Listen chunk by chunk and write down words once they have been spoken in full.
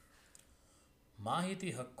ಮಾಹಿತಿ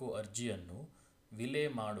ಹಕ್ಕು ಅರ್ಜಿಯನ್ನು ವಿಲೇ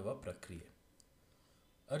ಮಾಡುವ ಪ್ರಕ್ರಿಯೆ.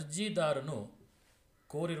 ಅರ್ಜಿದಾರನು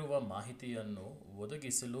ಕೋರಿರುವ ಮಾಹಿತಿಯನ್ನು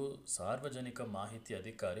ಒದಗಿಸಲು ಸಾರ್ವಜನಿಕ ಮಾಹಿತಿ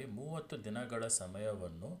ಅಧಿಕಾರಿ 30 ದಿನಗಳ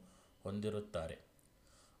ಸಮಯವನ್ನು ಹೊಂದಿರುತ್ತಾರೆ.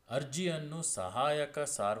 ಅರ್ಜಿಯನ್ನು ಸಹಾಯಕ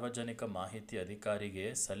ಸಾರ್ವಜನಿಕ ಮಾಹಿತಿ ಅಧಿಕಾರಿಗೆ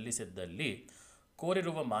ಸಲ್ಲಿಸಿದ್ದಲ್ಲಿ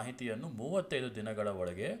ಕೋರಿರುವ ಮಾಹಿತಿಯನ್ನು 35 ದಿನಗಳ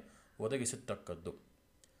ಒಳಗೆ ಒದಗಿಸತಕ್ಕದ್ದು.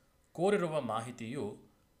 ಕೋರಿರುವ ಮಾಹಿತಿಯು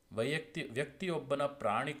ವ್ಯಕ್ತಿಯೊಬ್ಬನ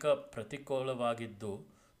ಪ್ರಾಣಿಕ ಪ್ರತಿಕೂಲವಾಗಿದ್ದು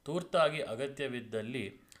ತುರ್ತಾಗಿ ಅಗತ್ಯವಿದ್ದಲ್ಲಿ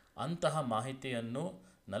ಅಂತಹ ಮಾಹಿತಿಯನ್ನು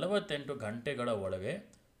 48 ಗಂಟೆಗಳ ಒಳಗೆ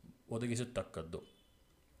ಒದಗಿಸತಕ್ಕದ್ದು.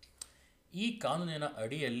 ಈ ಕಾನೂನಿನ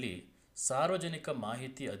ಅಡಿಯಲ್ಲಿ ಸಾರ್ವಜನಿಕ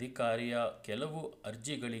ಮಾಹಿತಿ ಅಧಿಕಾರಿಯ ಕೆಲವು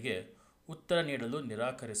ಅರ್ಜಿಗಳಿಗೆ ಉತ್ತರ ನೀಡಲು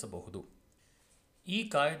ನಿರಾಕರಿಸಬಹುದು. ಈ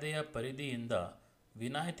ಕಾಯ್ದೆಯ ಪರಿಧಿಯಿಂದ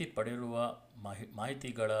ವಿನಾಯಿತಿ ಪಡೆದಿರುವ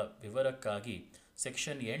ಮಾಹಿತಿಗಳ ವಿವರಕ್ಕಾಗಿ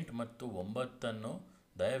ಸೆಕ್ಷನ್ 8 ಮತ್ತು 9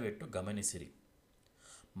 ದಯವಿಟ್ಟು ಗಮನಿಸಿರಿ.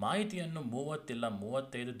 ಮಾಹಿತಿಯನ್ನು 30 ಇಲ್ಲ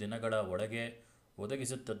 35 ದಿನಗಳ ಒಳಗೆ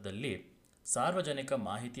ಒದಗಿಸುತ್ತಿದ್ದಲ್ಲಿ ಸಾರ್ವಜನಿಕ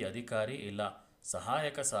ಮಾಹಿತಿ ಅಧಿಕಾರಿ ಇಲ್ಲ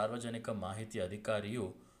ಸಹಾಯಕ ಸಾರ್ವಜನಿಕ ಮಾಹಿತಿ ಅಧಿಕಾರಿಯು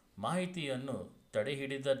ಮಾಹಿತಿಯನ್ನು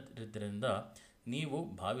ತಡೆಹಿಡಿದಿದ್ದರಿಂದ ನೀವು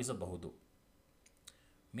ಭಾವಿಸಬಹುದು.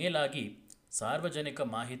 ಮೇಲಾಗಿ ಸಾರ್ವಜನಿಕ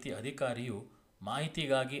ಮಾಹಿತಿ ಅಧಿಕಾರಿಯು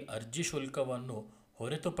ಮಾಹಿತಿಗಾಗಿ ಅರ್ಜಿ ಶುಲ್ಕವನ್ನು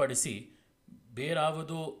ಹೊರತುಪಡಿಸಿ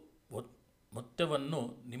ಬೇರಾವುದೋ ಮೊತ್ತವನ್ನು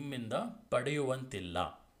ನಿಮ್ಮಿಂದ ಪಡೆಯುವಂತಿಲ್ಲ.